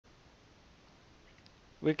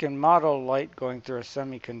We can model light going through a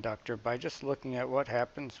semiconductor by just looking at what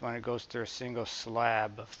happens when it goes through a single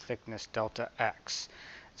slab of thickness delta x.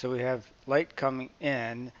 So we have light coming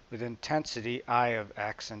in with intensity I of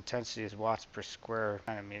x. Intensity is watts per square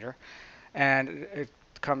centimeter. And it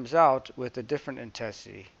comes out with a different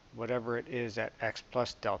intensity, whatever it is at x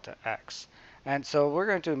plus delta x. And so we're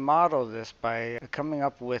going to model this by coming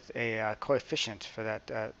up with a coefficient for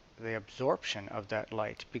that the absorption of that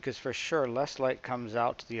light, because for sure less light comes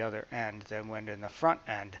out to the other end than went in the front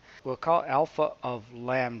end. We'll call alpha of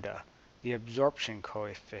lambda the absorption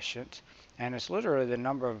coefficient, and it's literally the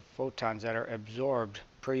number of photons that are absorbed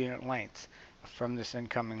per unit length from this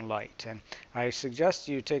incoming light. And I suggest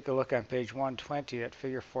you take a look on page 120 at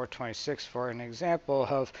figure 426 for an example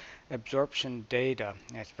of absorption data.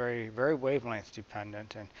 It's very wavelength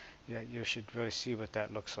dependent, and you should really see what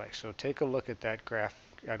that looks like. So take a look at that graph.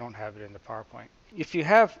 I don't have it in the PowerPoint. If you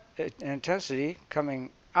have an intensity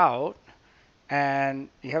coming out and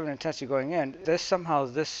you have an intensity going in, somehow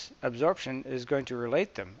this absorption is going to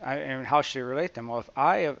relate them. And how should you relate them? Well, if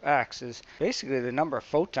I of x is basically the number of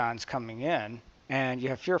photons coming in, and you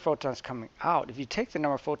have fewer photons coming out, if you take the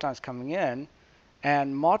number of photons coming in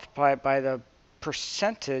and multiply it by the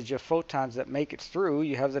percentage of photons that make it through,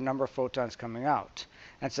 you have the number of photons coming out.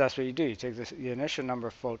 And so that's what you do. You take the initial number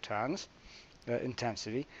of photons, the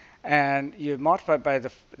intensity, and you multiply by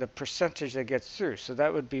the percentage that gets through. So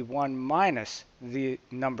that would be 1 minus the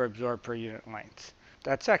number absorbed per unit length.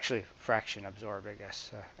 That's actually fraction absorbed, I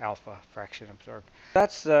guess, alpha fraction absorbed.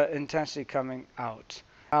 That's the intensity coming out.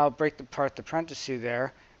 I'll break apart the parenthesis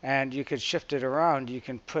there, and you could shift it around. You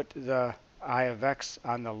can put the I of x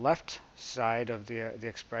on the left side of the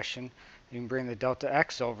expression. You can bring the delta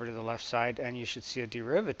x over to the left side, and you should see a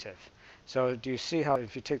derivative. So do you see how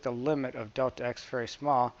if you take the limit of delta x very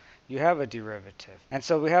small, you have a derivative. And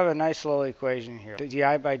so we have a nice little equation here. The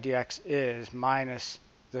di by dx is minus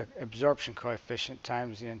the absorption coefficient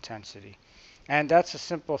times the intensity. And that's a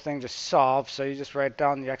simple thing to solve, so you just write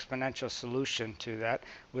down the exponential solution to that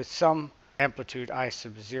with some amplitude I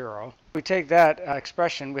sub 0. If we take that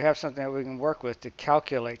expression, we have something that we can work with to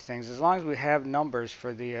calculate things as long as we have numbers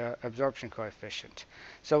for the absorption coefficient.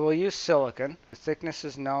 So we'll use silicon. The thickness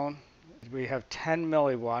is known. We have 10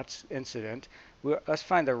 milliwatts incident. Let's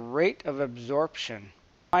find the rate of absorption.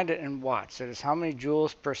 Find it in watts. That is how many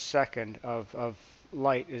joules per second of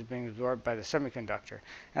light is being absorbed by the semiconductor.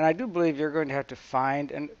 And I do believe you're going to have to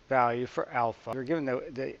find a value for alpha. You're given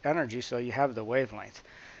the energy, so you have the wavelength.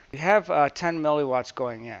 We have 10 milliwatts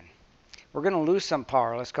going in. We're going to lose some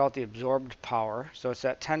power. Let's call it the absorbed power. So it's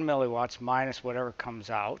that 10 milliwatts minus whatever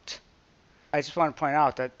comes out. I just want to point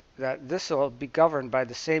out that this will be governed by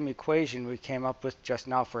the same equation we came up with just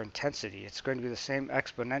now for intensity. It's going to be the same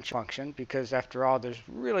exponential function because, after all, there's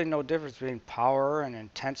really no difference between power and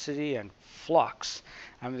intensity and flux.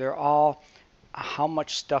 I mean, they're all how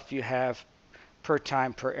much stuff you have per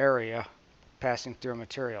time per area passing through a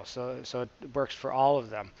material. So it works for all of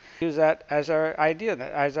them. Use that as our idea,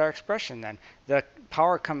 as our expression then. The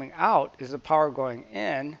power coming out is the power going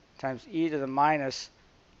in times e to the minus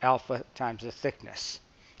alpha times the thickness.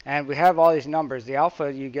 And we have all these numbers. The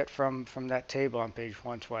alpha you get from that table on page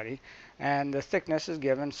 120, and the thickness is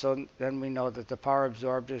given, so then we know that the power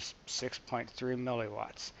absorbed is 6.3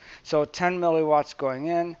 milliwatts. So 10 milliwatts going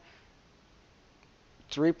in,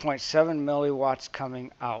 3.7 milliwatts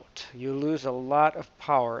coming out. You lose a lot of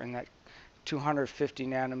power in that 250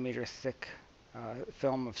 nanometer thick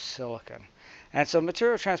film of silicon. And so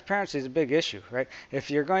material transparency is a big issue, right? If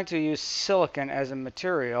you're going to use silicon as a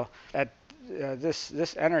material at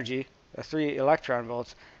this energy, 3 electron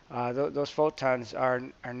volts, those photons are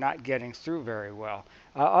not getting through very well.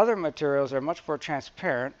 Other materials are much more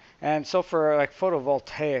transparent, and so for like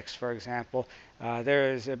photovoltaics, for example,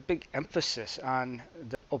 there is a big emphasis on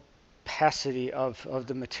the opacity of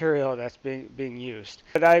the material that's being used.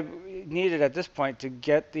 But I needed at this point to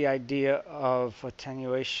get the idea of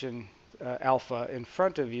attenuation alpha in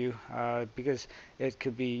front of you because it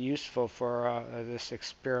could be useful for this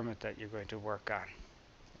experiment that you're going to work on.